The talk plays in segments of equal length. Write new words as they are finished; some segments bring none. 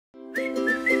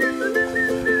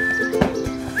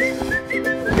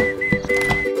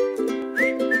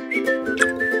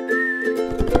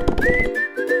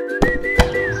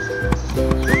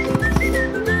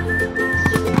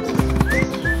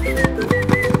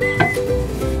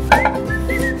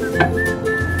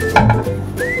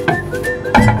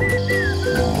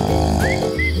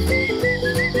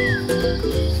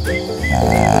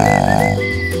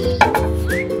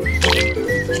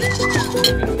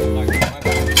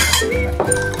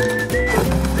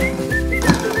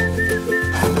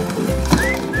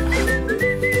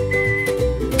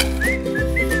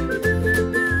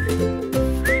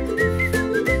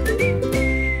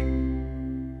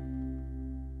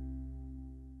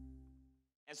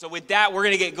And so with that, we're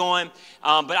going to get going,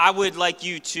 but I would like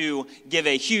you to give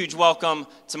a huge welcome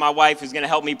to my wife who's going to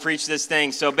help me preach this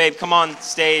thing. So babe, come on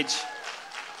stage.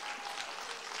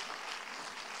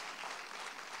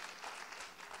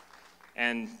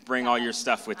 And bring all your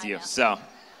stuff with you. So,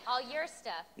 all your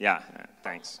stuff. Yeah,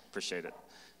 thanks. Appreciate it.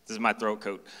 This is my throat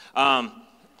coat. All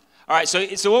right, so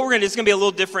what we're going to do, it's going to be a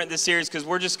little different this series because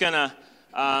we're just going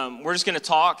to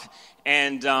talk.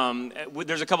 And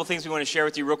there's a couple things we want to share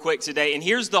with you real quick today. And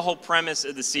here's the whole premise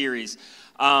of the series.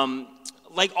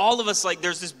 Like all of us, like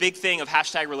there's this big thing of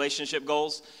hashtag relationship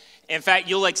goals. In fact,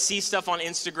 you'll like see stuff on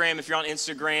Instagram if you're on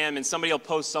Instagram, and somebody will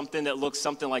post something that looks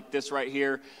something like this right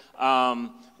here,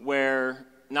 where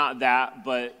not that,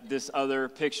 but this other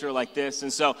picture like this.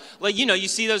 And so, like, you know, you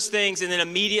see those things, and then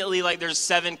immediately, like, there's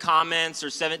 7 comments or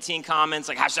 17 comments,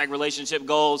 like hashtag relationship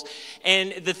goals.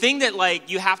 And the thing that,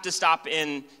 like, you have to stop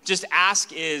and just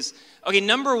ask is, okay,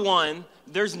 number one,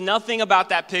 there's nothing about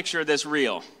that picture that's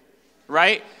real,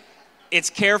 right? It's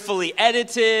carefully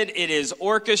edited. It is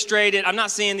orchestrated. I'm not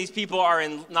saying these people are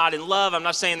not in love. I'm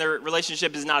not saying their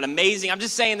relationship is not amazing. I'm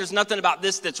just saying there's nothing about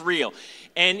this that's real.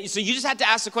 And so you just have to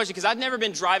ask the question, because I've never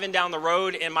been driving down the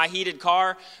road in my heated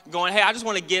car going, hey, I just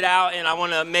want to get out and I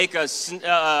want to make a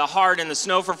hard in the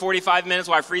snow for 45 minutes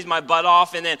while I freeze my butt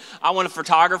off, and then I want a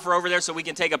photographer over there so we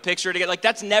can take a picture together. Like,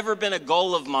 that's never been a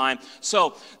goal of mine.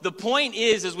 So the point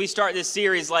is, as we start this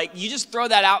series, like, you just throw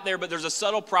that out there, but there's a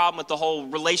subtle problem with the whole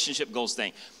relationship goals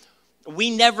thing. We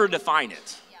never define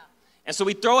it. And so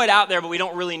we throw it out there, but we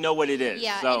don't really know what it is.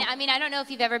 Yeah, so. and I mean, I don't know if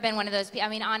you've ever been one of those people. I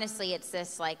mean, honestly, it's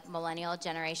this, like, millennial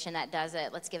generation that does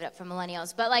it. Let's give it up for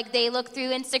millennials. But, like, they look through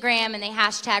Instagram and they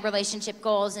hashtag relationship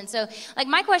goals. And so, like,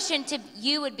 my question to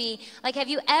you would be, like, have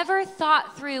you ever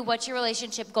thought through what your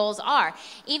relationship goals are?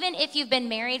 Even if you've been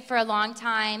married for a long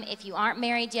time, if you aren't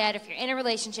married yet, if you're in a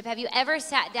relationship, have you ever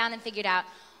sat down and figured out,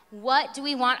 what do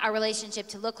we want our relationship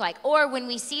to look like? Or when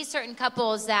we see certain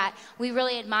couples that we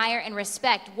really admire and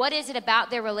respect, what is it about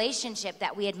their relationship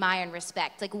that we admire and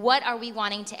respect? Like, what are we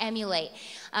wanting to emulate?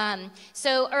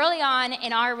 So early on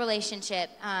in our relationship,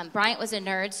 Bryant was a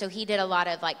nerd, so he did a lot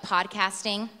of, like,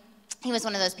 podcasting. He was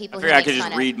one of those people who I could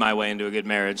just read my way into a good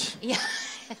marriage. Yeah.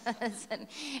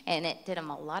 And it did him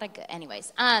a lot of good.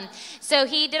 Anyways, so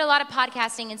he did a lot of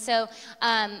podcasting. And so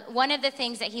one of the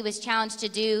things that he was challenged to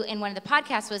do in one of the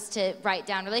podcasts was to write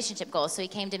down relationship goals. So he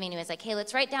came to me and he was like, hey,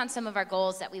 let's write down some of our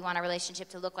goals that we want our relationship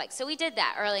to look like. So we did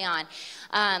that early on.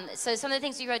 So some of the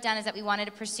things we wrote down is that we wanted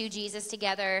to pursue Jesus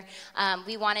together.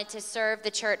 We wanted to serve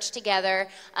the church together.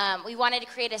 We wanted to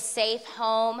create a safe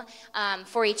home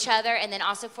for each other and then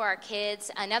also for our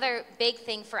kids. Another big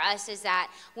thing for us is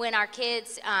that when our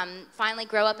kids finally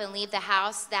grow up and leave the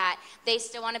house, that they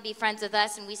still want to be friends with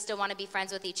us and we still want to be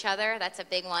friends with each other. That's a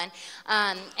big one.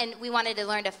 And we wanted to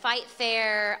learn to fight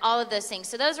fair, all of those things.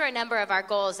 So those were a number of our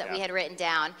goals that we had written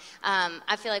down.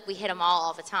 I feel like we hit them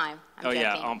all the time. I'm joking,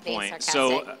 yeah, on point. Sarcastic.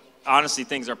 So honestly,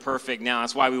 things are perfect now.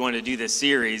 That's why we wanted to do this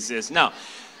series.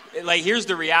 Like, here's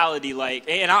the reality, like,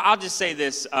 and I'll just say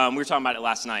this, we were talking about it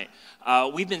last night.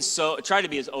 We've been tried to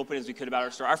be as open as we could about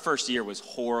our story. Our first year was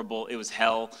horrible. It was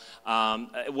hell,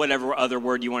 whatever other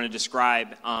word you want to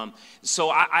describe. So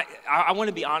I want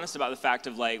to be honest about the fact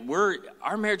of, like,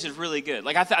 our marriage is really good.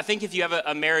 Like, I think if you have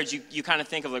a marriage, you kind of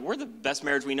think of, like, we're the best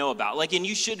marriage we know about. Like, and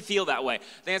you should feel that way. I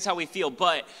think that's how we feel.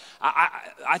 But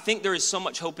I think there is so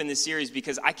much hope in this series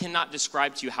because I cannot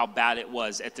describe to you how bad it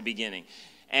was at the beginning.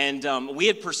 And we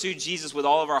had pursued Jesus with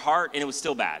all of our heart, and it was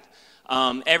still bad.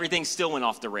 Everything still went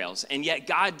off the rails. And yet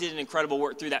God did an incredible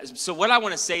work through that. So what I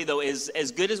want to say, though, is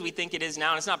as good as we think it is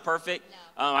now, and it's not perfect.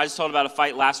 No. I just told about a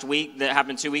fight last week that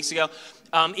happened 2 weeks ago.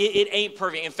 It ain't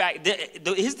perfect. In fact,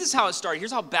 this is how it started.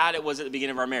 Here's how bad it was at the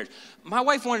beginning of our marriage. My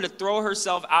wife wanted to throw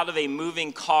herself out of a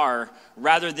moving car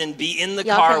rather than be in the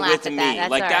car with me.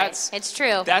 That's it's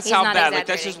true. That's how bad. Like,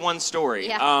 that's just one story.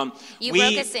 Yeah. You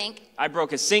broke a sink. I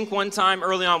broke a sink one time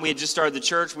early on. We had just started the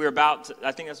church. We were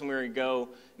I think that's when we were going to go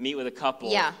meet with a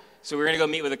couple. Yeah. So we were going to go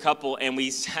meet with a couple, and we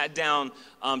sat down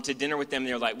to dinner with them. And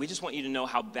they were like, we just want you to know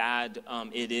how bad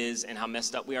it is and how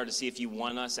messed up we are to see if you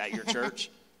want us at your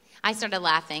church. I started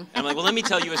laughing. I'm like, well, let me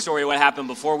tell you a story of what happened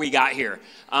before we got here.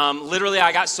 Literally,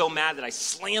 I got so mad that I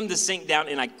slammed the sink down,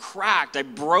 and I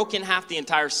broke in half the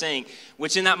entire sink,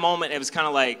 which in that moment, it was kind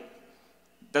of like,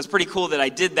 that's pretty cool that I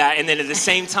did that. And then at the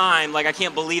same time, like, I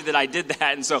can't believe that I did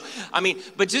that. And so, I mean,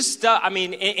 but just stuff, I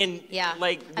mean, and yeah.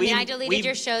 like, I deleted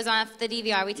your shows off the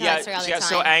DVR. We tell that story all the time. She got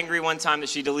so angry one time that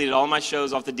she deleted all my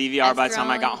shows off the DVR by the time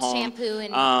I got home. Shampoo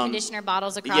and conditioner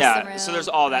bottles across the room. So there's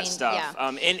all that stuff. Yeah.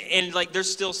 And like,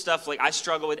 there's still stuff, like, I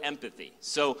struggle with empathy.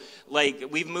 So, like,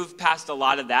 we've moved past a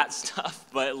lot of that stuff.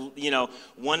 But, you know,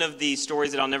 one of the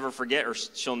stories that I'll never forget, or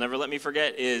she'll never let me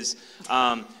forget, is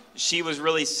she was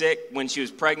really sick when she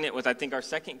was pregnant with, I think, our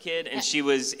second kid. And she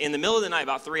was in the middle of the night,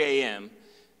 about 3 a.m.,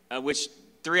 which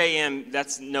 3 a.m.,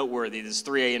 that's noteworthy. This is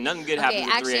 3 a.m. Nothing good happens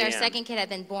at 3 a.m. Actually, our second kid had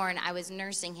been born. I was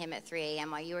nursing him at 3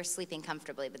 a.m. while you were sleeping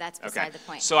comfortably, but that's beside the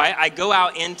point. So I go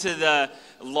out into the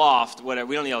loft, whatever.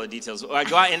 We don't need all the details. I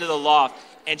go out into the loft,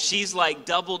 and she's, like,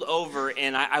 doubled over,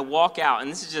 and I walk out. And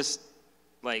this is just,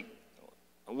 like,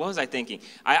 what was I thinking?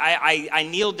 I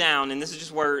kneel down, and this is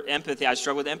just where I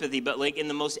struggle with empathy, but, like, in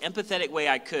the most empathetic way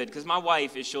I could, because my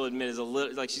wife, as she'll admit, is a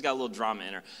little, like, she's got a little drama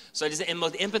in her. So in the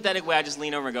most empathetic way, I just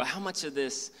lean over and go, how much of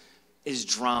this is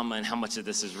drama and how much of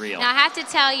this is real? Now, I have to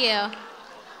tell you,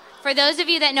 for those of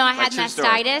you that know I had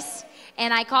mastitis,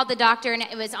 and I called the doctor, and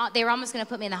they were almost going to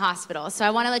put me in the hospital. So I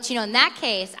want to let you know, in that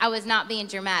case, I was not being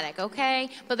dramatic, okay?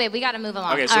 But, babe, we got to move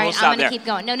along. Okay, so all right, we'll stop I'm going to keep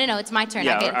going. No, it's my turn.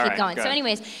 Yeah, I got to keep going. So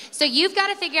anyways, so you've got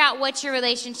to figure out what your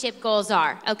relationship goals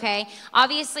are, okay?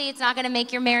 Obviously, it's not going to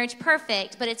make your marriage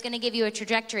perfect, but it's going to give you a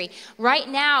trajectory. Right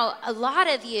now, a lot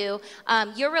of you,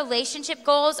 your relationship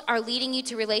goals are leading you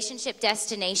to relationship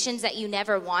destinations that you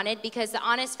never wanted, because the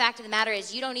honest fact of the matter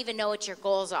is you don't even know what your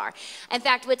goals are. In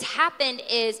fact, what's happened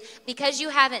is because you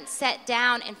haven't sat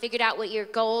down and figured out what your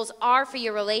goals are for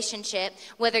your relationship,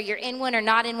 whether you're in one or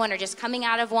not in one or just coming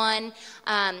out of one,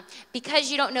 because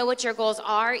you don't know what your goals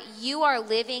are, you are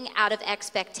living out of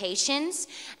expectations.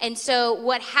 And so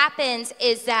what happens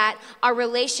is that our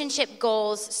relationship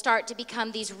goals start to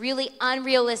become these really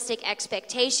unrealistic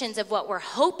expectations of what we're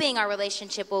hoping our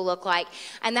relationship will look like.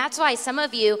 And that's why some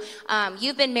of you,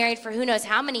 you've been married for who knows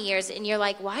how many years, and you're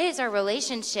like, why is our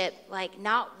relationship like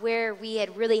not where we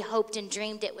had really hoped and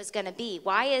dreamed it was going to be?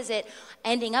 Why is it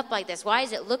ending up like this? Why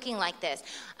is it looking like this?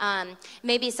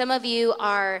 Maybe some of you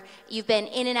you've been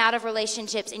in and out of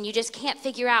relationships, and you just can't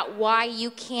figure out why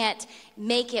you can't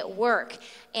make it work.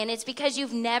 And it's because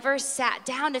you've never sat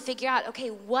down to figure out, okay,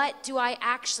 what do I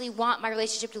actually want my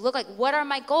relationship to look like? What are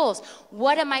my goals?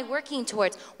 What am I working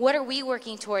towards? What are we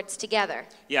working towards together?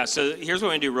 Yeah, so here's what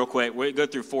we're going to do real quick. We'll go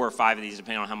through 4 or 5 of these,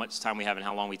 depending on how much time we have and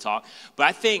how long we talk. But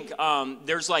I think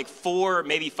there's like 4,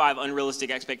 maybe 5 unrealistic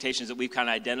expectations that we've kind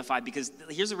of identified, because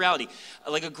here's the reality.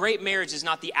 Like, a great marriage is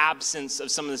not the absence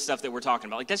of some of the stuff that we're talking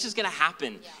about. Like, that's just going to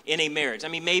happen in a marriage. I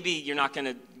mean, maybe you're not going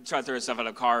to try to throw stuff out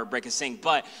of a car or break a sink,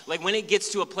 but like, when it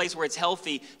gets to a place where it's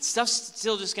healthy, stuff's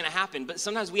still just going to happen. But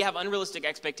sometimes we have unrealistic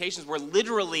expectations where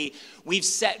literally we've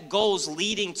set goals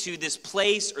leading to this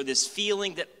place or this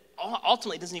feeling that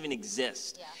ultimately doesn't even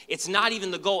exist. Yeah. It's not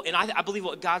even the goal. And I believe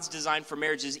what God's designed for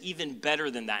marriage is even better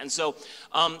than that. And so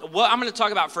what I'm going to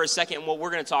talk about for a second, and what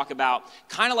we're going to talk about,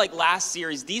 kind of like last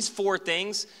series, these 4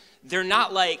 things, they're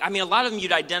not like, I mean, a lot of them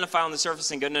you'd identify on the surface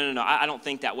and go, no, I don't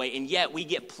think that way. And yet we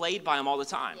get played by them all the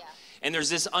time. Yeah. And there's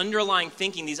this underlying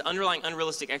thinking, these underlying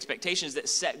unrealistic expectations that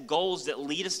set goals that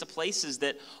lead us to places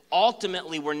that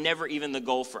ultimately were never even the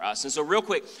goal for us. And so real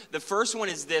quick, the first one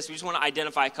is this. We just want to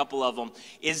identify a couple of them,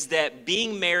 is that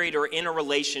being married or in a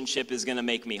relationship is going to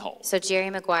make me whole. So Jerry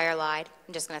Maguire lied.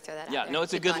 I'm just going to throw that out there. Yeah, no,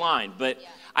 it's a good line. But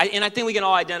I think we can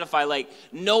all identify, like,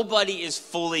 nobody is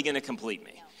fully going to complete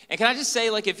me. And can I just say,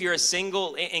 like, if you're a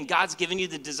single and God's given you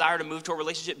the desire to move to a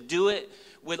relationship, do it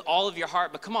with all of your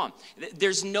heart. But come on,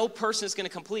 there's no person that's going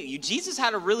to complete you. Jesus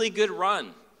had a really good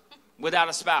run without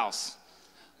a spouse.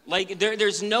 Like,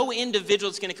 there's no individual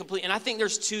that's going to complete. And I think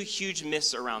there's 2 huge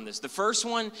myths around this. The first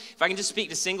one, if I can just speak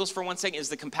to singles for 1 second, is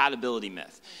the compatibility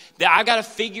myth. That I've got to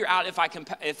figure out if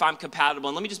I'm compatible.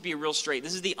 And let me just be real straight.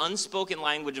 This is the unspoken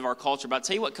language of our culture. But I'll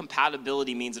tell you what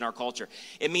compatibility means in our culture.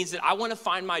 It means that I want to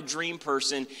find my dream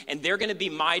person, and they're going to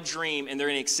be my dream, and they're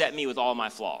going to accept me with all my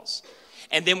flaws.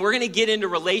 And then we're going to get into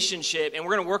relationship, and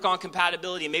we're going to work on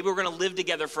compatibility, and maybe we're going to live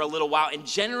together for a little while. And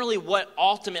generally what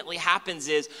ultimately happens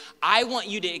is, I want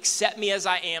you to accept me as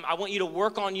I am. I want you to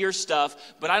work on your stuff,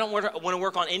 but I don't want to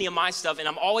work on any of my stuff. And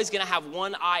I'm always going to have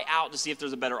one eye out to see if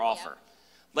there's a better offer.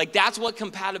 Like, that's what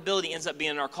compatibility ends up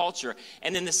being in our culture.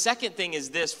 And then the second thing is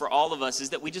this for all of us,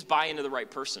 is that we just buy into the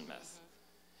right person myth.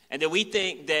 And that we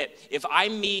think that if I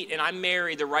meet and I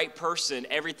marry the right person,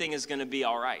 everything is going to be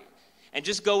all right. And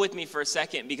just go with me for a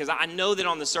second, because I know that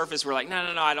on the surface we're like, no,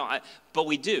 I don't. But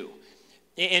we do.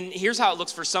 And here's how it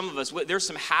looks for some of us. There's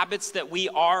some habits that we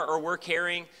are or we're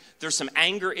carrying. There's some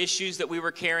anger issues that we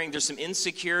were carrying. There's some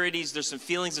insecurities. There's some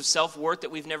feelings of self-worth that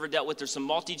we've never dealt with. There's some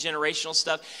multi-generational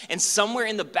stuff. And somewhere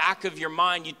in the back of your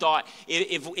mind, you thought,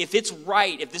 if it's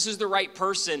right, if this is the right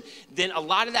person, then a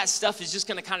lot of that stuff is just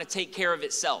going to kind of take care of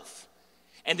itself.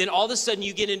 And then all of a sudden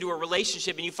you get into a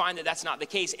relationship and you find that that's not the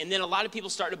case. And then a lot of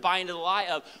people start to buy into the lie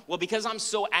of, well, because I'm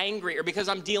so angry or because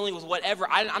I'm dealing with whatever,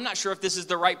 I'm not sure if this is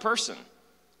the right person.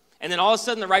 And then all of a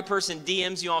sudden the right person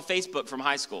DMs you on Facebook from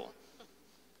high school.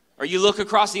 Or you look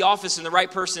across the office and the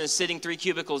right person is sitting 3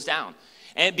 cubicles down.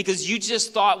 And because you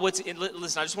just thought listen,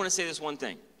 I just want to say this one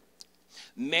thing.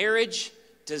 Marriage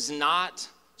does not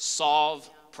solve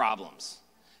problems.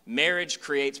 Marriage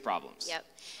creates problems. Yep.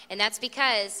 And that's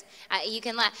because you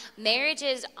can laugh.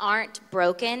 Marriages aren't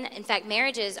broken. In fact,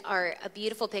 marriages are a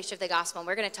beautiful picture of the gospel. And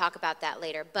we're going to talk about that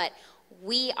later. But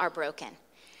we are broken.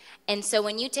 And so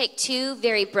when you take 2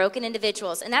 very broken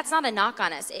individuals, and that's not a knock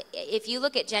on us. If you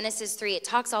look at Genesis 3, it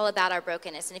talks all about our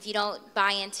brokenness. And if you don't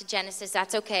buy into Genesis,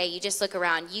 that's okay. You just look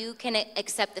around. You can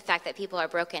accept the fact that people are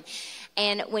broken.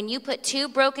 And when you put 2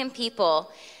 broken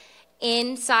people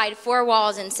inside 4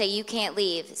 walls and say you can't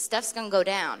leave, stuff's going to go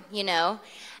down, you know?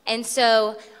 And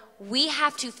so we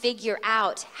have to figure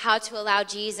out how to allow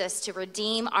Jesus to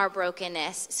redeem our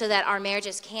brokenness so that our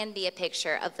marriages can be a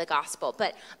picture of the gospel.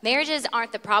 But marriages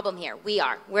aren't the problem here.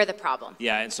 We're the problem.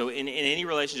 Yeah, and so in any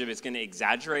relationship, it's going to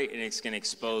exaggerate and it's going to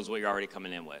expose what you're already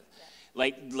coming in with.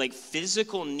 Like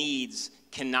physical needs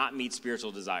cannot meet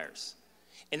spiritual desires.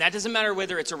 And that doesn't matter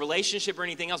whether it's a relationship or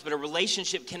anything else, but a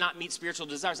relationship cannot meet spiritual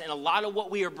desires. And a lot of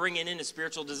what we are bringing in is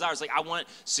spiritual desires. Like I want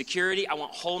security, I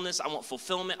want wholeness, I want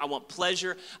fulfillment, I want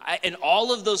pleasure. And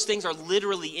all of those things are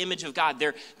literally image of God.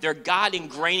 They're God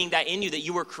ingraining that in you, that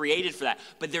you were created for that.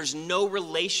 But there's no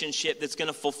relationship that's going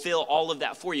to fulfill all of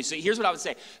that for you. So here's what I would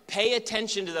say. Pay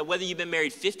attention to whether you've been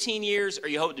married 15 years or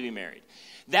you hope to be married.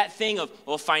 That thing of,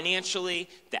 well, financially,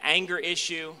 the anger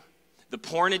issue, the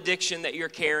porn addiction that you're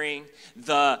carrying,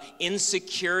 the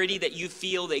insecurity that you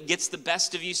feel that gets the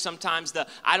best of you sometimes, the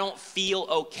I don't feel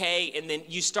okay, and then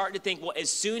you start to think, well, as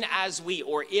soon as we,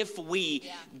 or if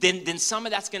we, then some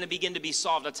of that's going to begin to be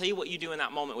solved. I'll tell you what you do in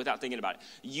that moment without thinking about it.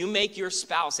 You make your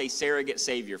spouse a surrogate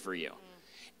savior for you.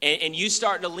 And you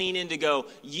start to lean in to go,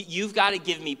 you've got to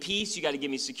give me peace, you got to give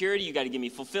me security, you got to give me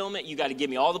fulfillment, you got to give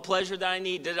me all the pleasure that I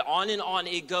need, on and on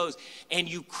it goes. And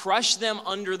you crush them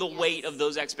under the weight of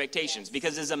those expectations.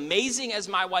 Because as amazing as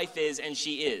my wife is, and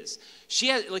she is,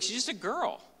 she's just a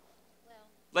girl.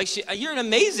 You're an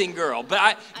amazing girl,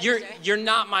 but you're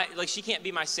not she can't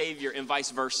be my savior and vice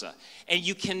versa. And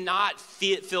you cannot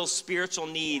fill spiritual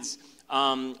needs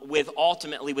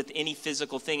with any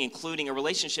physical thing, including a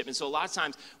relationship. And so a lot of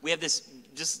times we have this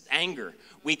just anger.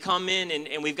 We come in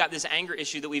and we've got this anger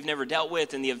issue that we've never dealt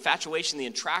with, and the infatuation, the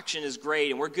attraction is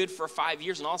great, and we're good for 5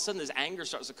 years, and all of a sudden this anger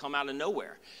starts to come out of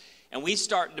nowhere. And we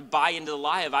start to buy into the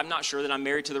lie of, I'm not sure that I'm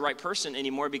married to the right person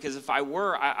anymore, because if I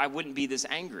were, I wouldn't be this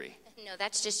angry. No,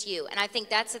 that's just you. And I think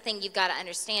that's the thing you've got to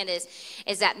understand is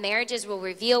that marriages will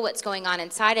reveal what's going on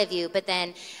inside of you, but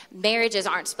then marriages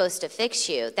aren't supposed to fix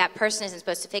you. That person isn't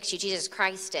supposed to fix you. Jesus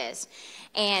Christ is.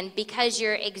 And because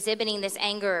you're exhibiting this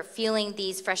anger or feeling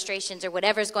these frustrations or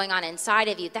whatever's going on inside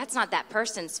of you, that's not that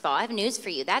person's fault. I have news for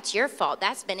you. That's your fault.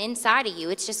 That's been inside of you.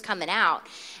 It's just coming out.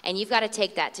 And you've got to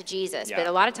take that to Jesus. Yeah. But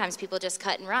a lot of times people just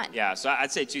cut and run. Yeah, so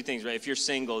I'd say 2 things, right? If you're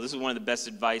single, this is one of the best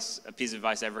piece of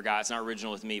advice I ever got. It's not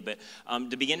original with me, but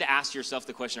to begin to ask yourself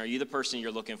the question, are you the person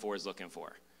you're looking for is looking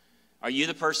for? Are you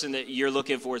the person that you're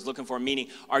looking for is looking for? Meaning,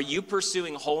 are you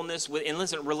pursuing wholeness? And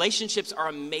listen, relationships are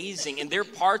amazing, and they're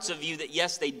parts of you that,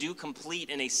 yes, they do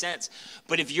complete in a sense.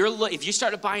 But if you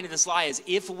start to buy into this lie as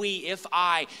if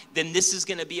I, then this is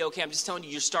going to be okay. I'm just telling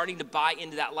you, you're starting to buy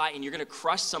into that lie, and you're going to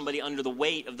crush somebody under the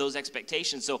weight of those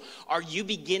expectations. So are you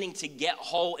beginning to get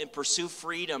whole and pursue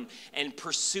freedom and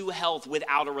pursue health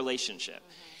without a relationship?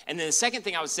 Mm-hmm. And then the second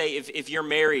thing I would say, if you're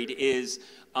married, is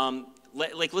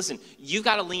listen, you've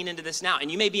got to lean into this now. And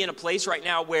you may be in a place right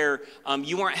now where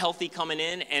you aren't healthy coming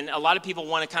in, and a lot of people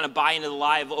want to kind of buy into the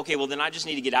lie of, okay, well, then I just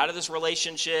need to get out of this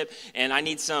relationship, and I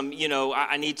need some,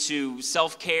 I need to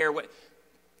self-care.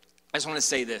 I just want to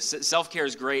say this. Self-care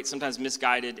is great, sometimes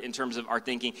misguided in terms of our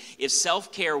thinking. If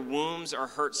self-care wounds or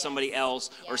hurts somebody else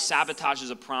or sabotages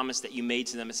a promise that you made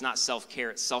to them, it's not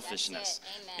self-care, it's selfishness.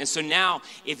 And so now,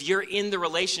 if you're in the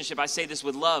relationship, I say this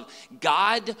with love,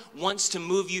 God wants to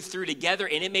move you through together,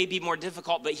 and it may be more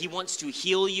difficult, but he wants to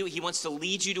heal you. He wants to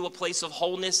lead you to a place of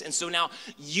wholeness. And so now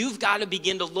you've got to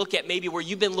begin to look at maybe where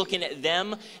you've been looking at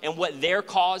them and what they're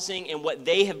causing and what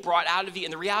they have brought out of you.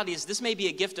 And the reality is this may be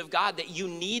a gift of God that you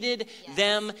needed needed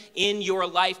them in your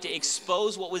life to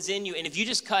expose what was in you. And if you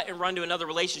just cut and run to another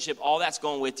relationship, all that's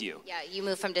going with you. Yeah, you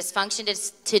move from dysfunction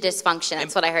to dysfunction.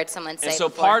 That's what I heard someone say. And so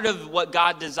before. part of what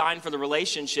God designed for the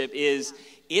relationship is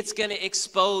it's going to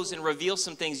expose and reveal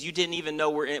some things you didn't even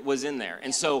know it was in there.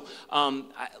 And so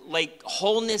like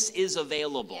wholeness is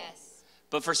available. Yes.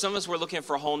 But for some of us, we're looking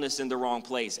for wholeness in the wrong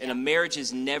place. And a marriage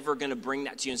is never going to bring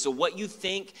that to you. And so what you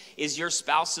think is your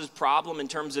spouse's problem in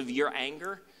terms of your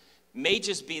anger may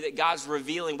just be that God's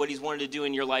revealing what he's wanted to do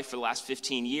in your life for the last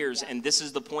 15 years. And this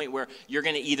is the point where you're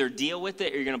going to either deal with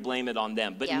it or you're going to blame it on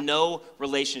them. But no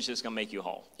relationship is going to make you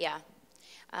whole. Yeah.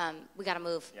 We got to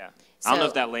move. Yeah. I don't know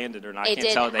if that landed or not. I can't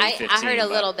did. tell they 15. I heard a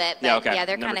little bit, but okay.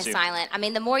 they're kind of silent. I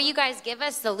mean, the more you guys give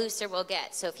us, the looser we'll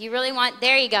get. So if you really want,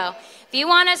 there you go. If you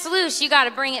want us loose, you got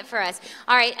to bring it for us.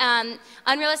 All right,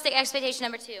 unrealistic expectation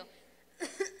number 2.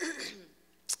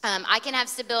 I can have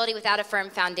stability without a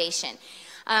firm foundation.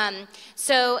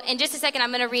 So in just a second, I'm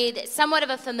going to read somewhat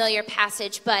of a familiar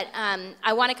passage, but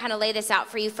I want to kind of lay this out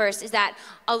for you first, is that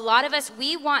a lot of us,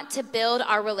 we want to build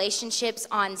our relationships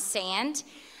on sand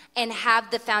and have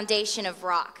the foundation of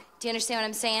rock. Do you understand what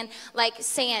I'm saying? Like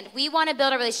sand. We want to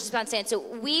build our relationships on sand. So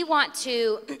we want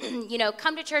to,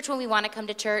 come to church when we want to come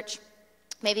to church.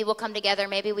 Maybe we'll come together.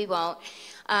 Maybe we won't.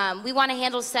 We want to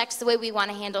handle sex the way we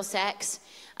want to handle sex.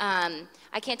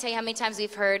 I can't tell you how many times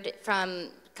we've heard from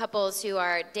couples who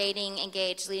are dating,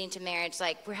 engaged, leading to marriage,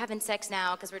 like, we're having sex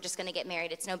now because we're just going to get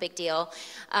married. It's no big deal.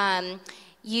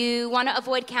 You want to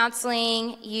avoid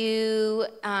counseling. You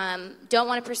don't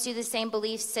want to pursue the same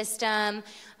belief system.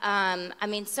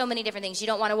 So many different things. You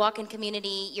don't want to walk in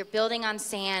community. You're building on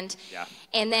sand. Yeah.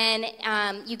 And then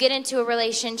you get into a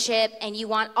relationship and you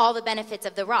want all the benefits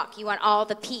of the rock. You want all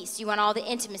the peace. You want all the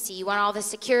intimacy. You want all the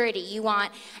security. You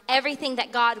want everything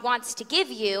that God wants to give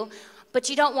you,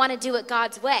 but you don't want to do it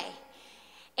God's way.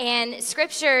 And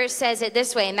scripture says it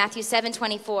this way in Matthew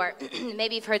 7:24.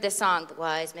 Maybe you've heard this song, "The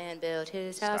wise man built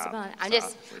his house upon it." I'm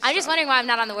just wondering why I'm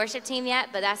not on the worship team yet,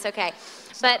 but that's okay.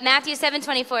 But Matthew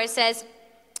 7:24 says,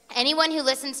 "Anyone who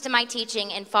listens to my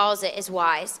teaching and follows it is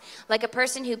wise, like a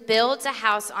person who builds a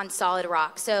house on solid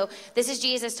rock." So this is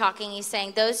Jesus talking. He's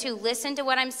saying, those who listen to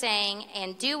what I'm saying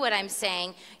and do what I'm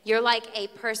saying, you're like a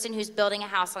person who's building a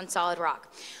house on solid rock.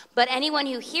 But anyone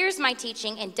who hears my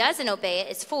teaching and doesn't obey it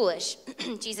is foolish.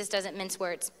 Jesus doesn't mince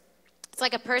words. It's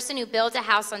like a person who builds a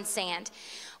house on sand.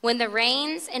 When the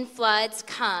rains and floods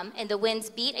come and the winds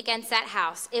beat against that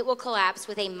house, it will collapse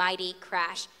with a mighty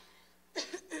crash.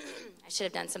 I should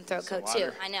have done some throat coat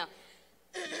too. I know.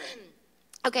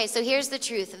 Okay, so here's the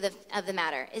truth of the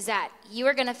matter, is that you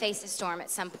are going to face a storm at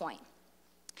some point.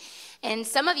 And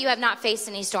some of you have not faced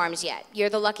any storms yet.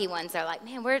 You're the lucky ones that are like,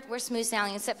 man, we're smooth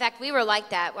sailing. In fact, we were like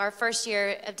that our first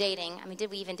year of dating. I mean, did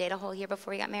we even date a whole year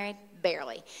before we got married?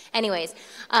 Barely. Anyways,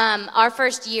 our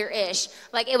first year-ish,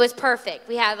 like, it was perfect.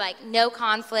 We had like no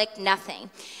conflict, nothing.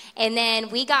 And then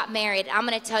we got married. I'm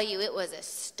going to tell you, it was a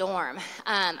storm.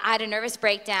 I had a nervous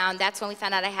breakdown. That's when we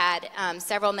found out I had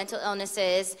several mental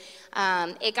illnesses.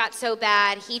 It got so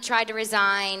bad. He tried to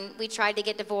resign. We tried to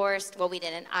get divorced. Well, we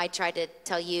didn't. I tried to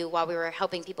tell you while we were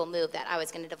helping people move that I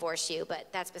was going to divorce you, but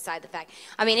that's beside the fact.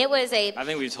 I mean, it was a... I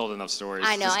think we've told enough stories.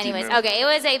 I know. Anyways, okay, it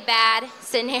was a bad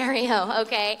scenario,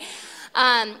 okay?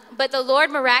 But the Lord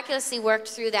miraculously worked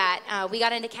through that. We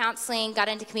got into counseling, got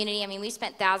into community. I mean, we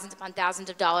spent thousands upon thousands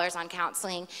of dollars on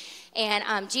counseling.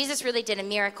 And Jesus really did a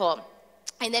miracle.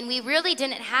 And then we really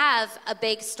didn't have a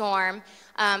big storm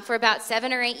for about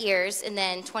 7 or 8 years. And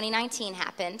then 2019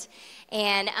 happened.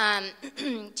 And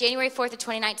January 4th of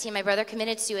 2019, my brother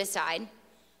committed suicide.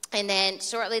 And then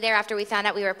shortly thereafter, we found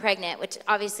out we were pregnant, which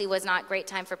obviously was not a great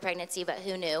time for pregnancy, but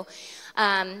who knew?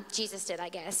 Jesus did, I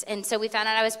guess. And so we found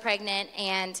out I was pregnant,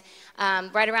 and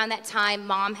right around that time,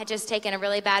 Mom had just taken a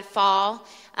really bad fall.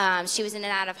 She was in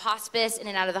and out of hospice, in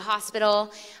and out of the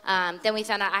hospital. Then we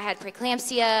found out I had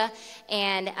preeclampsia,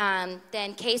 and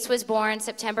then Case was born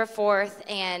September 4th,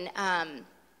 and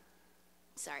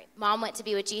Mom went to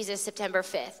be with Jesus September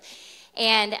 5th.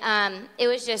 And it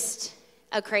was just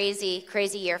a crazy,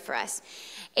 crazy year for us.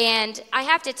 And I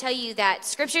have to tell you that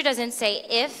Scripture doesn't say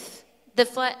if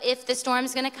the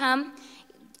storm's going to come.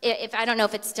 If I don't know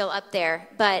if it's still up there,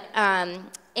 but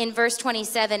in verse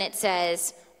 27 it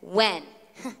says when.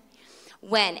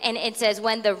 When. And it says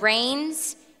when the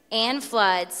rains and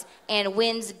floods and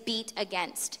winds beat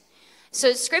against.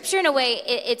 So Scripture, in a way,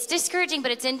 it's discouraging,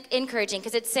 but it's encouraging,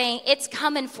 because it's saying it's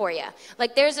coming for you.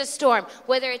 Like, there's a storm,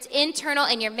 whether it's internal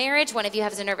in your marriage, one of you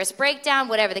has a nervous breakdown,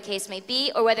 whatever the case may be,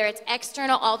 or whether it's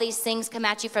external, all these things come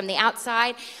at you from the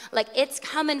outside. Like, it's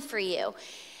coming for you.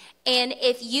 And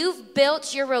if you've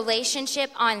built your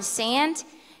relationship on sand,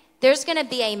 there's going to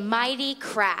be a mighty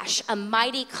crash, a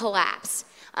mighty collapse.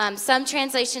 Some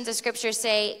translations of scripture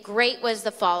say, great was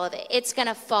the fall of it. It's going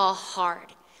to fall hard.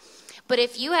 But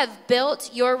if you have built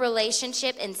your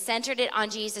relationship and centered it on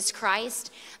Jesus Christ,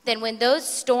 then when those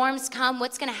storms come,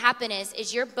 what's going to happen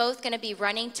is you're both going to be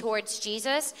running towards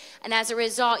Jesus, and as a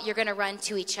result, you're going to run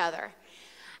to each other.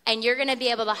 And you're going to be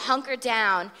able to hunker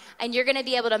down, and you're going to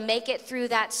be able to make it through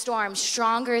that storm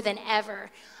stronger than ever.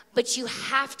 But you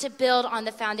have to build on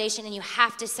the foundation, and you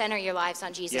have to center your lives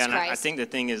on Jesus Christ. I think the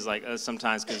thing is, like,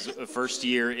 sometimes, because first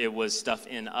year it was stuff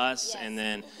in us, yes. And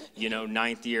then,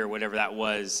 ninth year, whatever that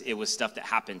was, it was stuff that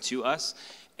happened to us.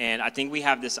 And I think we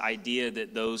have this idea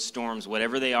that those storms,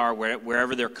 whatever they are,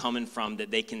 wherever they're coming from,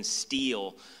 that they can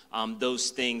steal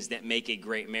those things that make a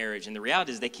great marriage. And the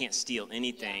reality is they can't steal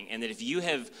anything. And that if you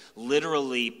have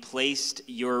literally placed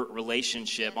your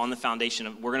relationship on the foundation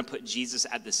of, we're going to put Jesus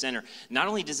at the center, not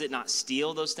only does it not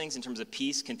steal those things in terms of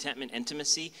peace, contentment,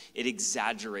 intimacy, it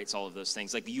exaggerates all of those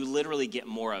things. Like, you literally get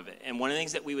more of it. And one of the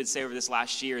things that we would say over this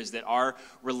last year is that our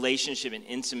relationship and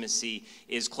intimacy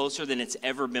is closer than it's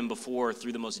ever been before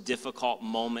through the most difficult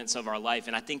moments of our life.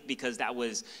 And I think because that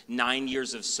was 9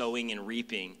 years of sowing and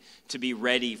reaping to be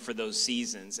ready for those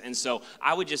seasons. And so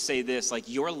I would just say this, like,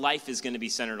 your life is going to be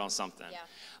centered on something.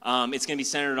 Yeah. It's going to be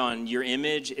centered on your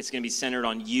image. It's going to be centered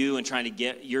on you and trying to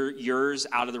get yours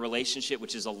out of the relationship,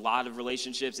 which is a lot of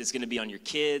relationships. It's going to be on your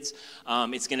kids.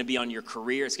 It's going to be on your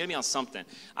career. It's going to be on something.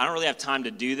 I don't really have time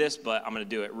to do this, but I'm going to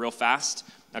do it real fast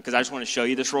because I just want to show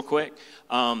you this real quick.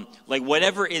 Like,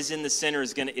 whatever is in the center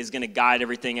is going to guide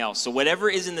everything else. So whatever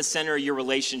is in the center of your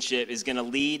relationship is going to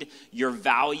lead your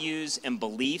values and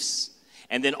beliefs.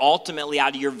 And then ultimately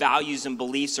out of your values and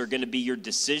beliefs are going to be your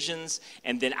decisions.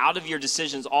 And then out of your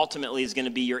decisions ultimately is going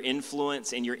to be your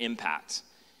influence and your impact.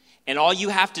 And all you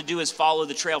have to do is follow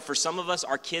the trail. For some of us,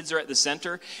 our kids are at the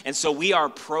center. And so we are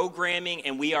programming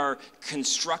and we are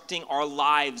constructing our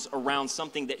lives around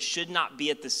something that should not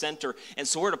be at the center. And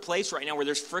so we're at a place right now where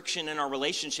there's friction in our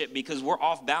relationship because we're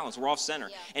off balance, we're off center.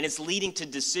 Yeah. And it's leading to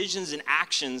decisions and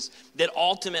actions that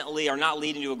ultimately are not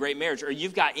leading to a great marriage. Or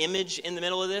you've got image in the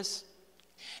middle of this.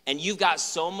 And you've got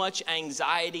so much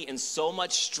anxiety and so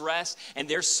much stress, and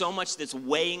there's so much that's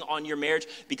weighing on your marriage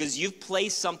because you've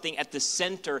placed something at the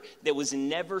center that was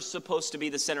never supposed to be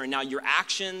the center. And now your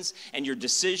actions and your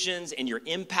decisions and your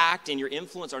impact and your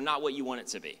influence are not what you want it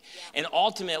to be. Yeah. And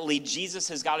ultimately, Jesus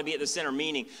has got to be at the center,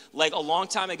 meaning, like, a long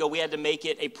time ago, we had to make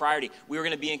it a priority. We were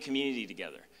going to be in community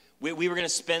together. We were going to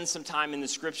spend some time in the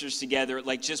scriptures together,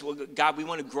 like, just, well, God, we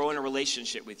want to grow in a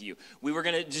relationship with you. We were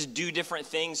going to just do different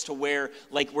things to where,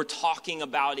 like, we're talking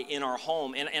about it in our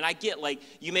home. And I get, like,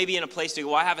 you may be in a place to go,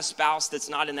 well, I have a spouse that's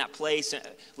not in that place.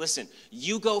 Listen,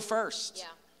 you go first. Yeah.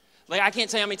 Like, I can't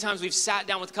tell you how many times we've sat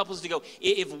down with couples to go,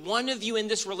 if one of you in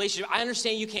this relationship, I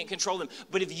understand you can't control them,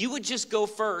 but if you would just go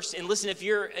first, and listen, if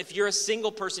you're a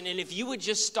single person, and if you would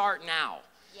just start now,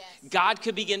 God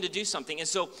could begin to do something. And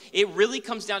so it really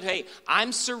comes down to, hey,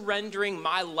 I'm surrendering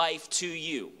my life to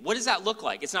you. What does that look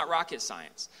like? It's not rocket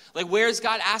science. Like, where is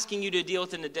God asking you to deal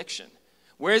with an addiction?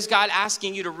 Where is God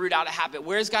asking you to root out a habit?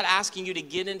 Where is God asking you to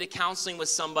get into counseling with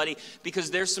somebody because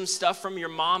there's some stuff from your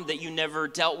mom that you never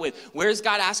dealt with? Where is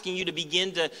God asking you to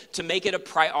begin to make it a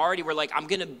priority where, like, I'm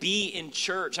going to be in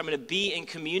church, I'm going to be in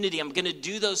community, I'm going to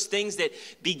do those things that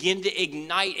begin to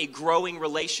ignite a growing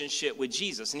relationship with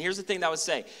Jesus? And here's the thing that I would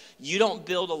say. You don't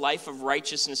build a life of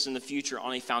righteousness in the future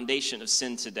on a foundation of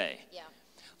sin today. Yeah.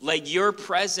 Like, your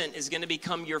present is going to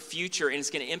become your future, and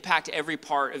it's going to impact every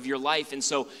part of your life. And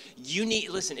so you need,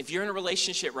 listen, if you're in a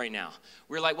relationship right now,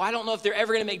 we're like, well, I don't know if they're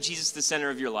ever going to make Jesus the center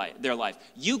of their life.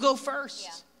 You go first.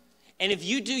 Yeah. And if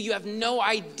you do, you have no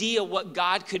idea what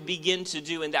God could begin to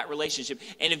do in that relationship.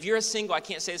 And if you're a single, I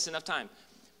can't say this enough time,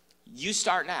 you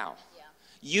start now. Yeah.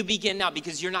 You begin now,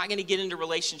 because you're not going to get into a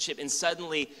relationship and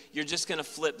suddenly you're just going to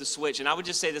flip the switch. And I would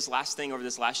just say this last thing over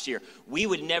this last year. We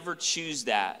would never choose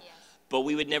that. Yeah. But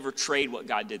we would never trade what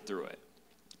God did through it.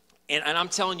 And I'm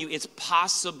telling you, it's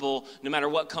possible no matter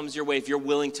what comes your way if you're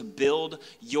willing to build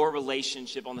your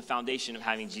relationship on the foundation of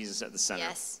having Jesus at the center.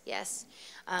 Yes.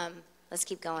 Let's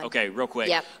keep going. Okay, real quick.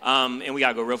 Yep. And we got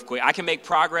to go real quick. I can make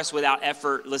progress without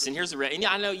effort. Listen, here's the real. And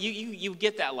I know you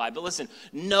get that lie. But listen,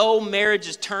 no marriage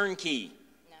is turnkey.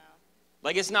 No.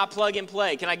 Like, it's not plug and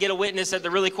play. Can I get a witness at the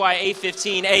really quiet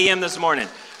 8:15 a.m. this morning?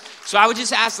 So I would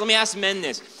just let me ask men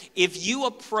this. If you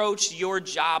approached your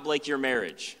job like your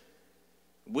marriage,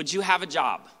 would you have a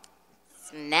job?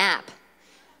 Snap.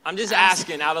 I'm just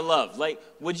asking out of love. Like,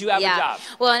 would you have a job?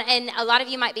 Well, and a lot of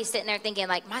you might be sitting there thinking,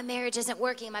 like, my marriage isn't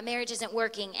working. My marriage isn't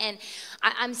working. And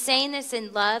I'm saying this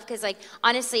in love because, like,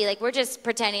 honestly, like, we're just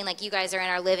pretending like you guys are in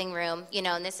our living room, you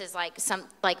know, and this is like some,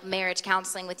 like, marriage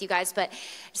counseling with you guys. But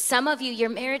some of you, your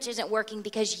marriage isn't working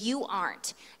because you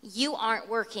aren't. You aren't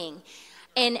working.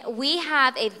 And we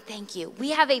have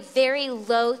a very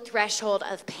low threshold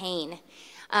of pain.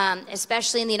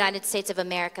 Especially in the United States of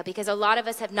America, because a lot of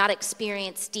us have not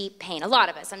experienced deep pain. A lot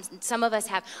of us, some of us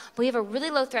have, but we have a really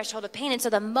low threshold of pain. And so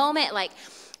the moment, like,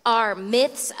 our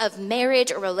myths of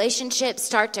marriage or relationships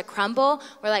start to crumble,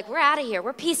 we're like, we're out of here.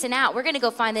 We're peacing out. We're going to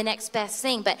go find the next best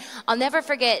thing. But I'll never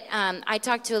forget, I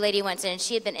talked to a lady once, and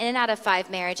she had been in and out of 5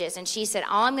 marriages, and she said,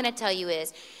 all I'm going to tell you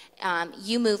is,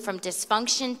 you move from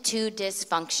dysfunction to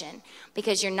dysfunction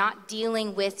because you're not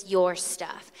dealing with your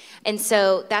stuff. And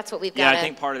so that's what we've got. Yeah, I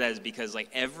think part of that is because, like,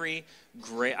 every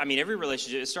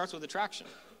relationship, it starts with attraction.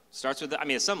 Starts with,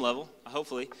 at some level,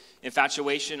 hopefully,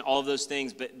 infatuation, all of those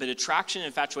things. But attraction and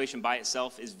infatuation by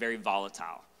itself is very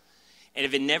volatile. And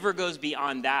if it never goes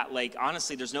beyond that, like,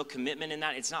 honestly, there's no commitment in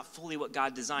that. It's not fully what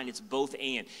God designed. It's both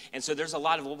and. And so there's a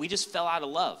lot of, we just fell out of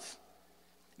love.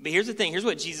 But here's the thing. Here's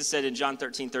what Jesus said in John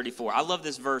 13:34. I love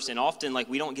this verse, and often, like,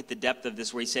 we don't get the depth of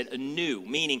this, where he said anew,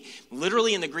 meaning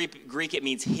literally in the Greek it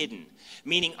means hidden,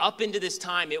 meaning up into this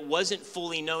time it wasn't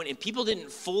fully known, and people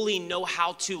didn't fully know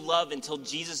how to love until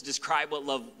Jesus described what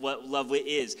love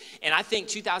is. And I think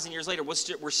 2,000 years later,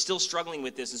 we're still struggling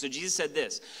with this. And so Jesus said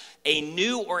this: a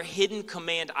new or hidden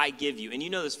command I give you. And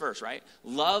you know this verse, right?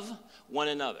 Love one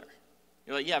another.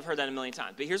 You're like, yeah, I've heard that a million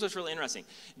times. But here's what's really interesting.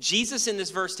 Jesus in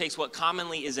this verse takes what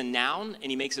commonly is a noun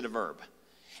and he makes it a verb.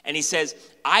 And he says,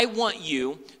 I want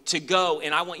you to go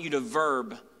and I want you to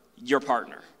verb your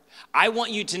partner. I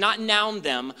want you to not noun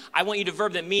them. I want you to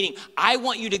verb them, meaning I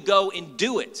want you to go and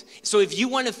do it. So if you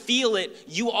want to feel it,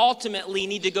 you ultimately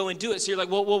need to go and do it. So you're like,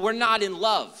 well, we're not in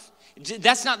love.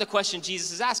 That's not the question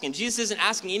Jesus is asking. Jesus isn't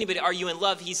asking anybody, are you in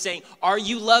love? He's saying, are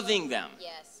you loving them?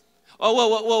 Yes. Oh,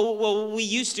 well, we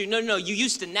used to. No, you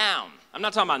used to noun. I'm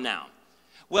not talking about noun.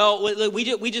 Well,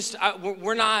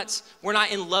 we're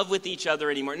not in love with each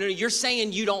other anymore. No, you're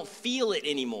saying you don't feel it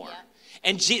anymore. Yeah.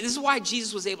 And this is why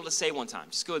Jesus was able to say one time,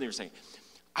 just go there and say,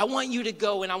 I want you to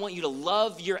go and I want you to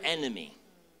love your enemy.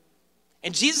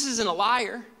 And Jesus isn't a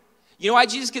liar. You know why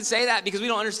Jesus could say that? Because we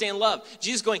don't understand love.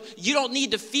 Jesus going, you don't need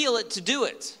to feel it to do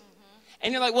it. Mm-hmm.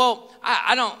 And you're like, well,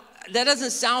 I don't, that doesn't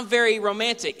sound very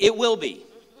romantic. It will be.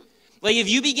 Like, if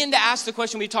you begin to ask the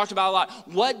question we've talked about a lot,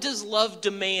 what does love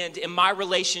demand in my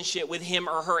relationship with him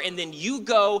or her? And then you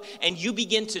go and you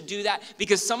begin to do that,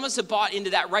 because some of us have bought into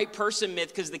that right person myth,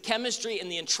 because the chemistry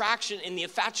and the attraction and the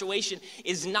infatuation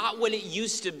is not what it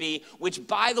used to be, which,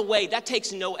 by the way, that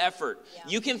takes no effort. Yeah.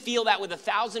 You can feel that with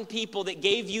 1,000 people that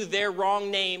gave you their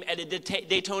wrong name at a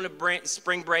Daytona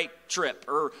spring break trip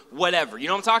or whatever. You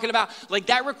know what I'm talking about? Like,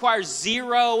 that requires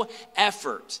zero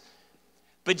effort.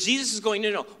 But Jesus is going,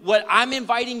 no. What I'm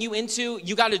inviting you into,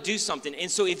 you got to do something. And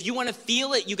so if you want to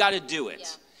feel it, you got to do it.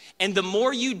 Yeah. And the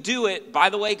more you do it,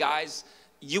 by the way, guys,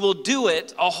 you will do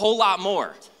it a whole lot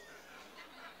more.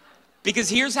 Because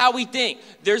here's how we think.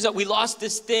 We lost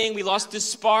this thing. We lost this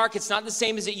spark. It's not the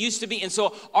same as it used to be. And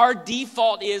so our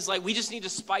default is like, we just need to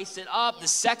spice it up. Yeah. The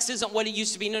sex isn't what it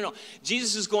used to be. No.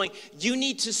 Jesus is going, you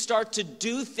need to start to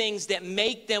do things that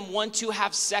make them want to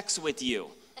have sex with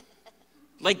you.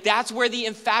 Like, that's where the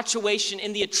infatuation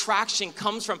and the attraction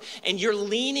comes from. And you're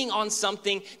leaning on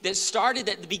something that started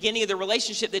at the beginning of the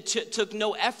relationship that took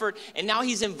no effort. And now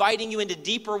he's inviting you into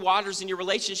deeper waters in your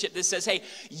relationship that says, hey,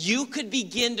 you could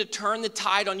begin to turn the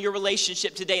tide on your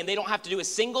relationship today. And they don't have to do a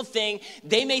single thing.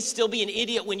 They may still be an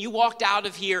idiot when you walked out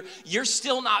of here. You're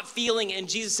still not feeling it. And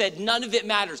Jesus said, none of it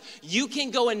matters. You can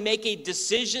go and make a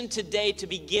decision today to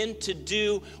begin to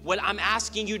do what I'm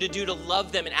asking you to do, to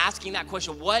love them, and asking that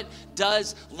question, what does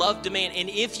love demand? And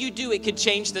if you do, it could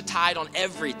change the tide on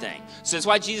everything. So that's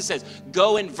why Jesus says,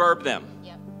 go and verb them.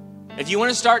 Yep. If you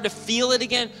want to start to feel it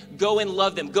again, go and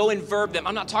love them. Go and verb them.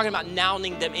 I'm not talking about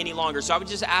nouning them any longer. So I would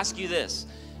just ask you this.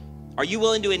 Are you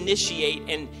willing to initiate?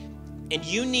 And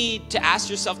you need to ask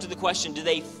yourself to the question, do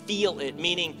they feel it?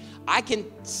 Meaning, I can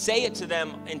say it to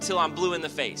them until I'm blue in the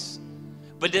face.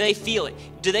 But do they feel it?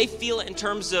 Do they feel it in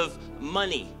terms of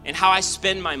money and how I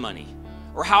spend my money?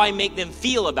 Or how I make them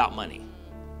feel about money?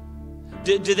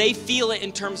 Do they feel it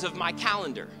in terms of my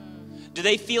calendar? Do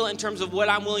they feel it in terms of what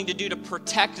I'm willing to do to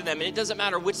protect them? And it doesn't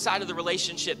matter which side of the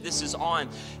relationship this is on.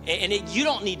 And you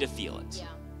don't need to feel it. Yeah.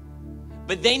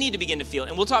 But they need to begin to feel it.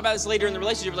 And we'll talk about this later in the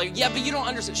relationship. We're like, yeah, but you don't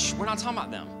understand. Shh, we're not talking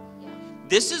about them. Yeah.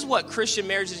 This is what Christian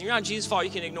marriage is. You're not Jesus' fault. You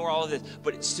can ignore all of this.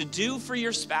 But it's to do for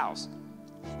your spouse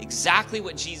exactly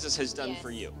what Jesus has done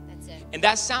for you. That's it. And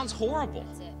that sounds horrible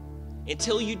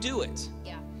until you do it.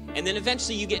 Yeah. And then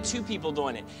eventually you get two people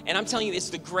doing it. And I'm telling you, it's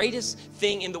the greatest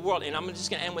thing in the world. And I'm just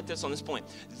going to end with this on this point.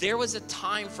 There was a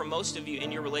time for most of you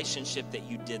in your relationship that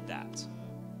you did that.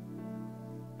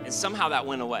 And somehow that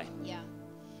went away. Yeah.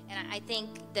 And I think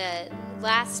the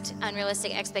last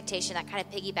unrealistic expectation that kind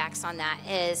of piggybacks on that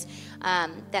is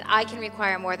that I can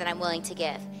require more than I'm willing to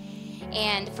give.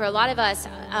 And for a lot of us,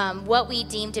 what we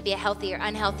deem to be a healthy or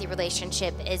unhealthy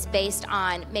relationship is based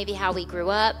on maybe how we grew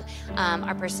up,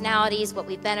 our personalities, what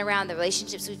we've been around, the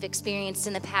relationships we've experienced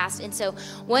in the past. And so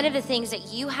one of the things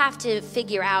that you have to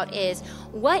figure out is,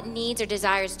 what needs or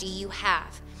desires do you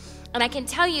have? And I can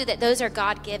tell you that those are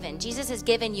God-given. Jesus has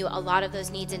given you a lot of those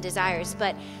needs and desires,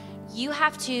 but you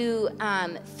have to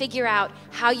figure out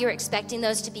how you're expecting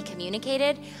those to be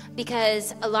communicated,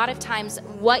 because a lot of times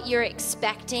what you're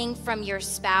expecting from your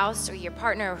spouse or your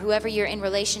partner or whoever you're in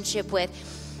relationship with,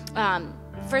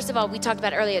 first of all, we talked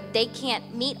about earlier, they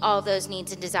can't meet all of those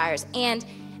needs and desires, and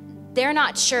they're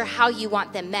not sure how you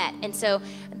want them met. And so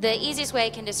the easiest way I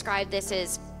can describe this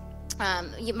is,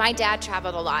 my dad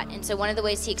traveled a lot, and so one of the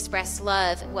ways he expressed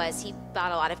love was he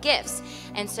bought a lot of gifts.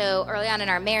 And so early on in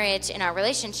our marriage, in our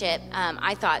relationship,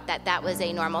 I thought that that was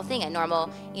a normal thing, a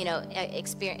normal,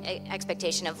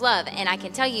 expectation of love. And I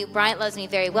can tell you, Bryant loves me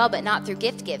very well, but not through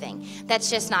gift giving. That's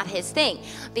just not his thing,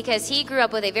 because he grew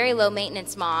up with a very low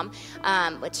maintenance mom,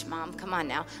 which, mom, come on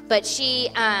now, but she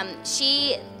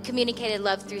communicated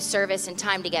love through service and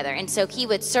time together. And so he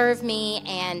would serve me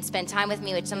and spend time with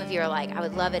me, which some of you are like, I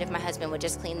would love it if my husband would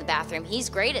just clean the bathroom. He's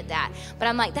great at that. But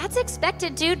I'm like, that's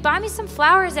expected, dude. Buy me some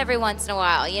flowers every once in a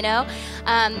while,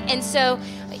 And so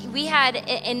we had,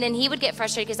 and then he would get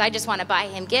frustrated because I just want to buy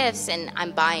him gifts, and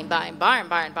I'm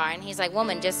buying. He's like,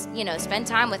 woman, just, spend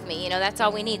time with me. That's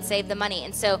all we need. Save the money.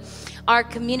 And so our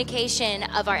communication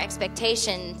of our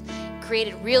expectations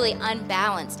created really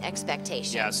unbalanced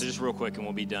expectations. Yeah, so just real quick and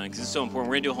we'll be done, because it's so important.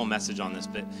 We're going to do a whole message on this,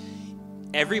 but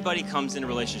everybody comes into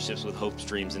relationships with hopes,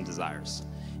 dreams, and desires.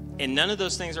 And none of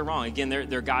those things are wrong. Again,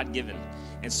 they're God-given.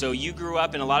 And so you grew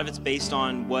up, and a lot of it's based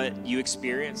on what you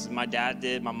experienced. My dad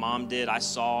did, my mom did, I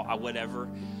saw, whatever.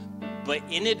 But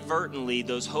inadvertently,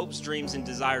 those hopes, dreams, and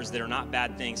desires that are not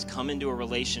bad things come into a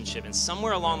relationship. And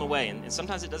somewhere along the way, and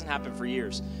sometimes it doesn't happen for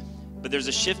years, but there's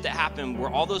a shift that happened where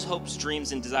all those hopes,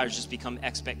 dreams, and desires just become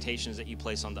expectations that you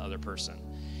place on the other person.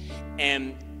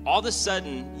 And all of a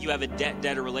sudden, you have a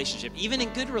debt-debtor relationship, even in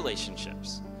good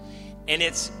relationships. And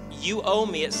it's, you owe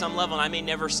me at some level, and I may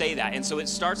never say that. And so it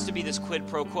starts to be this quid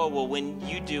pro quo. Well, when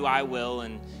you do, I will.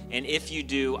 And if you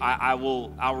do,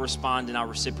 I'll respond and I'll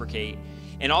reciprocate.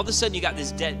 And all of a sudden, you got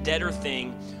this debt-debtor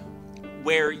thing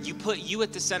where you put you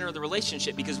at the center of the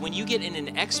relationship. Because when you get in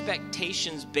an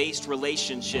expectations-based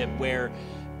relationship where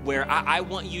I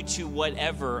want you to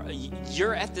whatever,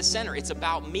 you're at the center. It's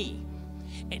about me.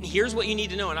 And here's what you need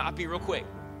to know, and I'll be real quick.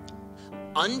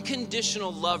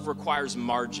 Unconditional love requires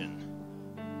margin.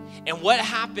 And what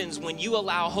happens when you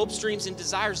allow hopes, dreams, and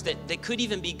desires that could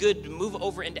even be good to move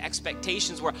over into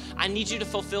expectations where I need you to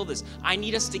fulfill this. I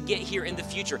need us to get here in the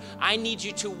future. I need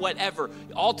you to whatever.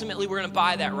 Ultimately, we're going to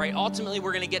buy that, right? Ultimately,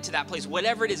 we're going to get to that place.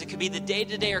 Whatever it is, it could be the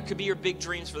day-to-day or it could be your big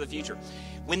dreams for the future.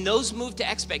 When those move to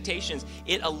expectations,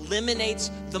 it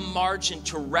eliminates the margin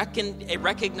to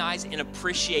recognize and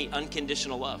appreciate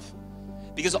unconditional love.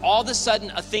 Because all of a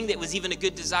sudden, a thing that was even a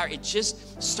good desire, it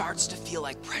just starts to feel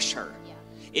like pressure.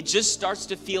 It just starts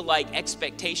to feel like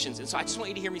expectations. And so I just want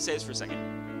you to hear me say this for a second.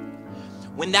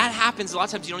 When that happens, a lot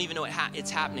of times you don't even know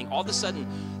it's happening. All of a sudden,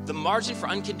 the margin for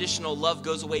unconditional love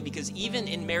goes away, because even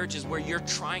in marriages where you're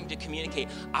trying to communicate,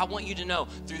 I want you to know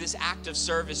through this act of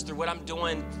service, through what I'm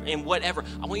doing and whatever,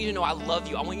 I want you to know I love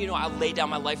you. I want you to know I lay down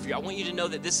my life for you. I want you to know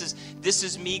that this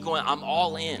is me going, I'm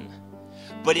all in.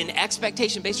 But in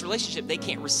expectation-based relationship, they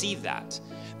can't receive that.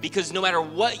 Because no matter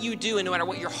what you do and no matter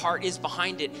what your heart is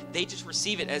behind it, they just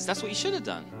receive it as that's what you should have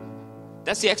done.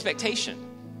 That's the expectation.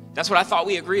 That's what I thought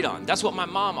we agreed on. That's what my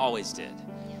mom always did.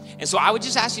 And so I would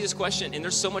just ask you this question, and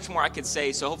there's so much more I could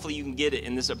say, so hopefully you can get it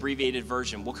in this abbreviated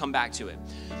version. We'll come back to it.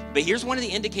 But here's one of the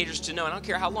indicators to know, and I don't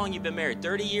care how long you've been married,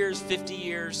 30 years, 50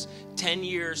 years, 10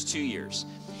 years, 2 years.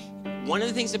 One of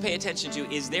the things to pay attention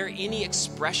to, is there any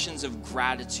expressions of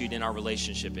gratitude in our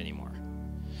relationship anymore?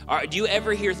 Or do you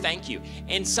ever hear thank you?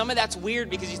 And some of that's weird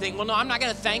because you think, well, no, I'm not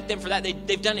going to thank them for that.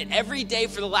 They've done it every day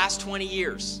for the last 20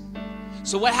 years.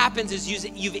 So what happens is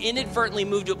you've inadvertently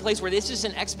moved to a place where it's just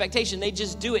an expectation. They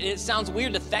just do it. And it sounds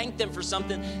weird to thank them for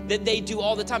something that they do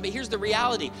all the time. But here's the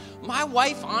reality. My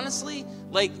wife, honestly,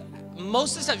 like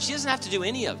most of the time, she doesn't have to do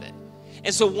any of it.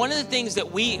 And so one of the things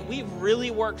that we've really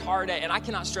worked hard at, and I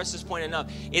cannot stress this point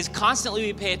enough, is constantly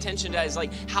we pay attention to is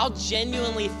like, how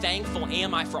genuinely thankful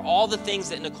am I for all the things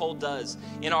that Nicole does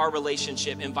in our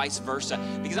relationship and vice versa.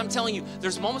 Because I'm telling you,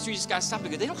 there's moments where you just got to stop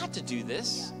because they don't have to do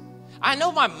this. I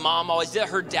know my mom always did,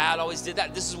 her dad always did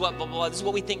that. This is what blah, blah, blah. This is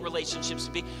what we think relationships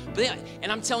should be.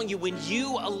 And I'm telling you, when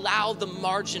you allow the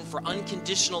margin for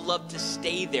unconditional love to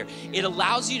stay there, it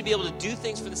allows you to be able to do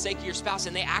things for the sake of your spouse,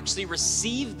 and they actually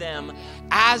receive them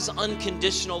as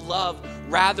unconditional love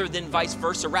rather than vice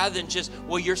versa, rather than just,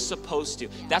 well, you're supposed to.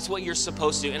 That's what you're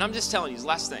supposed to. And I'm just telling you, this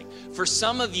last thing. For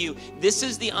some of you, this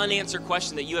is the unanswered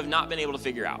question that you have not been able to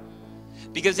figure out.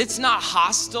 Because it's not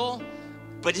hostile,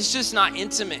 but it's just not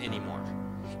intimate anymore.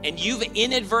 And you've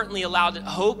inadvertently allowed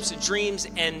hopes, dreams,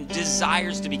 and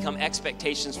desires to become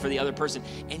expectations for the other person.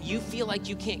 And you feel like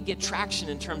you can't get traction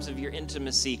in terms of your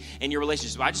intimacy and your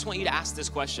relationship. I just want you to ask this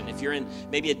question. If you're in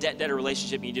maybe a debt-debtor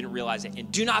relationship and you didn't realize it,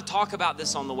 and do not talk about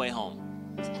this on the way home.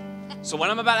 So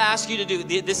what I'm about to ask you to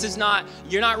do, this is not,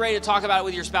 you're not ready to talk about it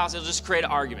with your spouse. It'll just create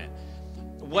an argument.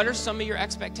 What are some of your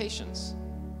expectations?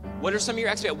 What are some of your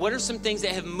expectations? What are some things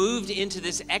that have moved into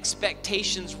this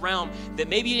expectations realm that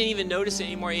maybe you didn't even notice it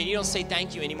anymore, and you don't say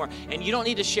thank you anymore, and you don't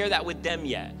need to share that with them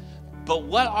yet? But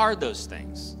what are those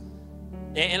things?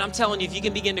 And I'm telling you, if you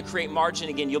can begin to create margin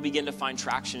again, you'll begin to find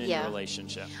traction in your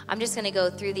relationship. I'm just going to go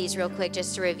through these real quick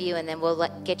just to review, and then we'll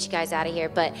get you guys out of here.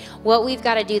 But what we've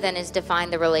got to do then is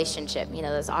define the relationship. You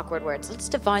know, those awkward words. Let's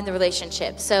define the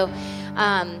relationship. So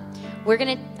what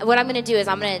I'm going to do is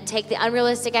I'm going to take the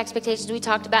unrealistic expectations we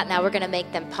talked about. Now we're going to make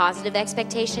them positive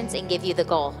expectations and give you the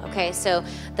goal. Okay, so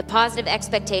the positive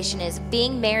expectation is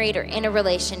being married or in a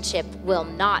relationship will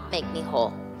not make me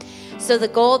whole. So the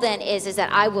goal then is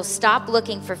that I will stop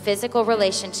looking for physical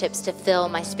relationships to fill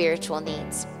my spiritual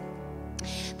needs.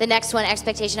 The next one,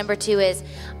 expectation number 2, is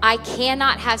I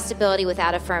cannot have stability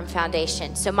without a firm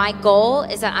foundation. So my goal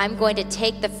is that I'm going to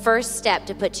take the first step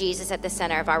to put Jesus at the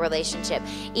center of our relationship.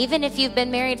 Even if you've been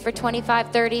married for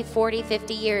 25, 30, 40,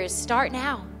 50 years, start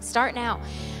now. Start now.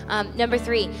 Number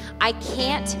 3, I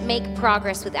can't make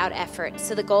progress without effort.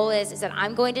 So the goal is that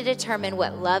I'm going to determine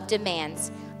what love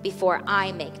demands before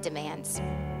I make demands.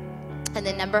 And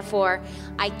then number 4,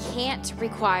 I can't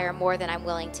require more than I'm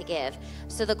willing to give.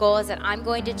 So the goal is that I'm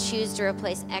going to choose to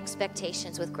replace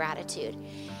expectations with gratitude.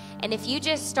 And if you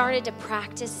just started to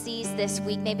practice these this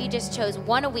week, maybe you just chose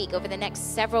one a week over the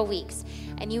next several weeks,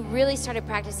 and you really started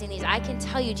practicing these, I can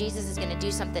tell you Jesus is going to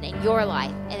do something in your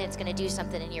life, and it's going to do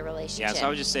something in your relationship. Yeah, so I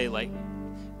would just say,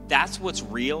 that's what's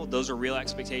real. Those are real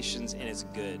expectations, and it's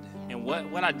good. And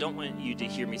what I don't want you to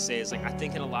hear me say is, I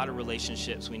think in a lot of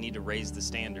relationships, we need to raise the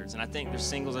standards. And I think there's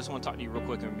singles. I just want to talk to you real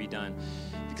quick and we'll be done.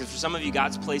 Because for some of you,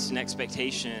 God's placed an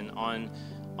expectation on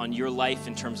your life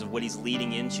in terms of what he's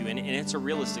leading into. And it's a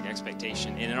realistic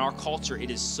expectation. And in our culture, it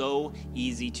is so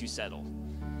easy to settle.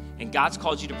 And God's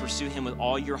called you to pursue him with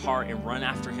all your heart and run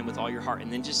after him with all your heart.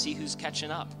 And then just see who's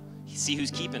catching up. See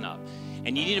who's keeping up.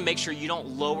 And you need to make sure you don't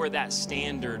lower that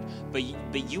standard, but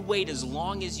you wait as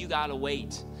long as you gotta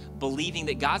wait, believing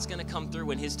that God's gonna come through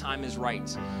when his time is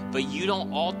right. But you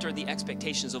don't alter the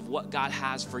expectations of what God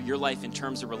has for your life in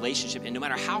terms of relationship. And no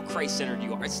matter how Christ-centered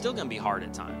you are, it's still gonna be hard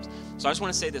at times. So I just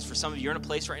wanna say this, for some of you, you're in a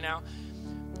place right now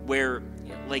where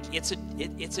it's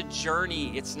a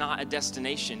journey, it's not a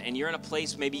destination, and you're in a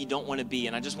place maybe you don't want to be.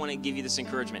 And I just want to give you this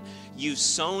encouragement. You've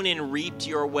sown and reaped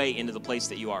your way into the place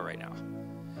that you are right now.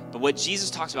 But what Jesus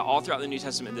talks about all throughout the New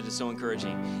Testament that is so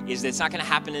encouraging is that it's not going to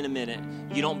happen in a minute.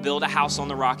 You don't build a house on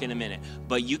the rock in a minute,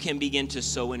 but you can begin to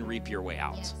sow and reap your way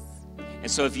out. Yes.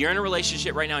 And so if you're in a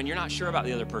relationship right now and you're not sure about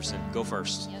the other person, go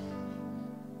first. Yep.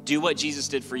 Do what Jesus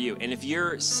did for you. And if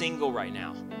you're single right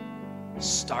now,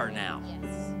 start now.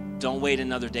 Yes. Don't wait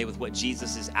another day with what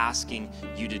Jesus is asking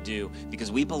you to do,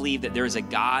 because we believe that there is a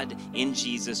God in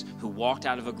Jesus who walked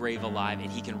out of a grave alive,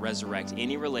 and he can resurrect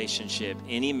any relationship,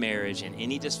 any marriage, and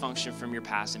any dysfunction from your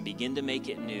past and begin to make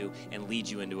it new and lead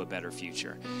you into a better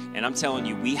future. And I'm telling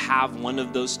you, we have one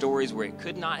of those stories where it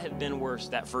could not have been worse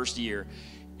that first year.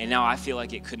 And now I feel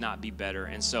like it could not be better.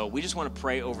 And so we just want to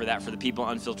pray over that for the people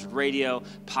on Unfiltered Radio,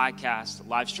 podcast,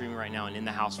 live streaming right now, and in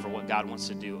the house for what God wants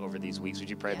to do over these weeks. Would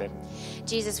you pray, babe?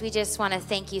 Jesus, we just want to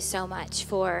thank you so much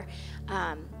for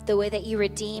the way that you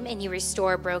redeem and you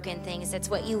restore broken things. That's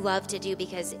what you love to do,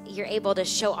 because you're able to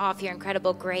show off your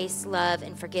incredible grace, love,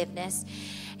 and forgiveness.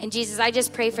 And Jesus, I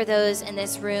just pray for those in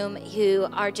this room who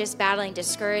are just battling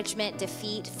discouragement,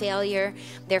 defeat, failure.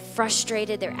 They're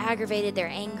frustrated, they're aggravated, they're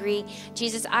angry.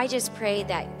 Jesus, I just pray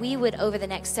that we would, over the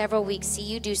next several weeks, see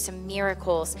you do some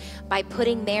miracles by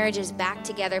putting marriages back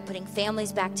together, putting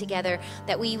families back together,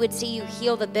 that we would see you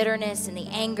heal the bitterness and the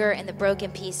anger and the broken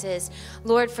pieces.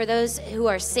 Lord, for those who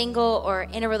are single or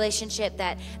in a relationship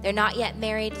that they're not yet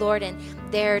married, Lord, and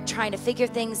they're trying to figure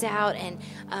things out and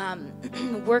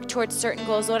work towards certain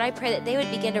goals, Lord, I pray that they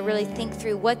would begin to really think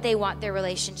through what they want their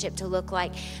relationship to look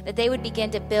like, that they would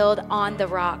begin to build on the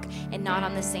rock and not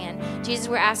on the sand. Jesus,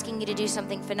 we're asking you to do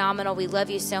something phenomenal. We love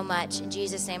you so much. In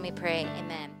Jesus' name we pray,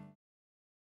 amen.